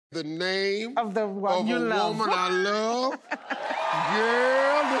The name of the one you a love. woman I love.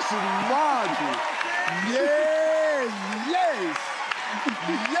 Girl, this is Margie. Yes, yes,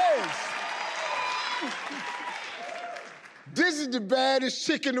 yes. This is the baddest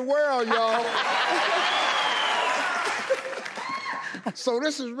chick in the world, y'all. So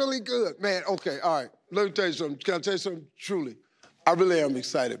this is really good. Man, okay, all right. Let me tell you something. Can I tell you something? Truly, I really am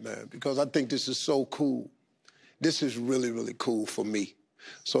excited, man, because I think this is so cool. This is really, really cool for me.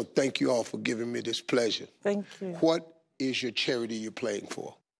 So thank you all for giving me this pleasure. Thank you. What is your charity you're playing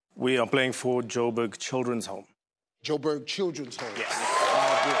for? We are playing for Joburg Children's Home. Joburg Children's Home. Yes.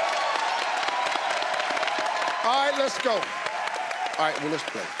 All right, let's go. All right, well, let's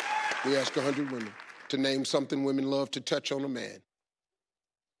play. We ask 100 women to name something women love to touch on a man.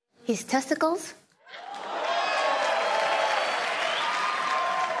 His testicles?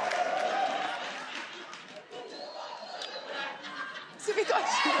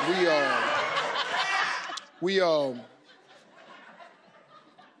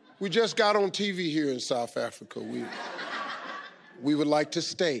 We just got on TV here in South Africa. We would like to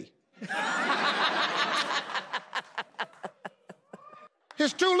stay.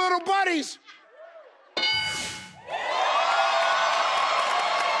 His two little buddies.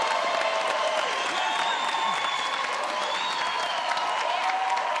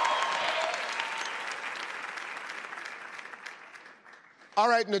 All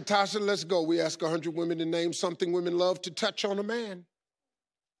right, Natasha, let's go. We ask 100 women to name something women love to touch on a man.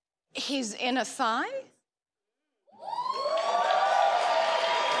 His inner thigh?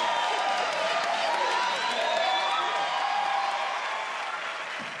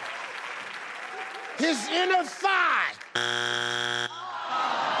 His inner thigh.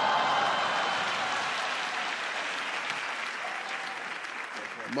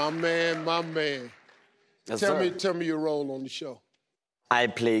 My man, my man. Yes, Tell me your role on the show. I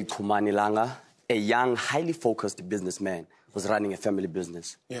played Khumani Langa, a young, highly focused businessman who was running a family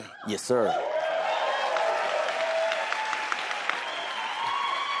business. Yeah. Yes, sir.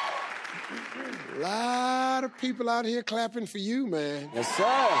 A lot of people out here clapping for you, man. Yes, sir.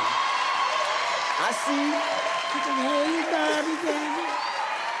 I see.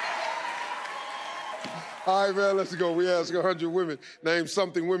 All right, man, let's go. We ask 100 women, name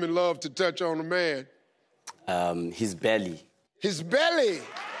something women love to touch on a man. His belly. His belly.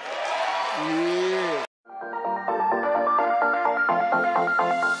 Yeah.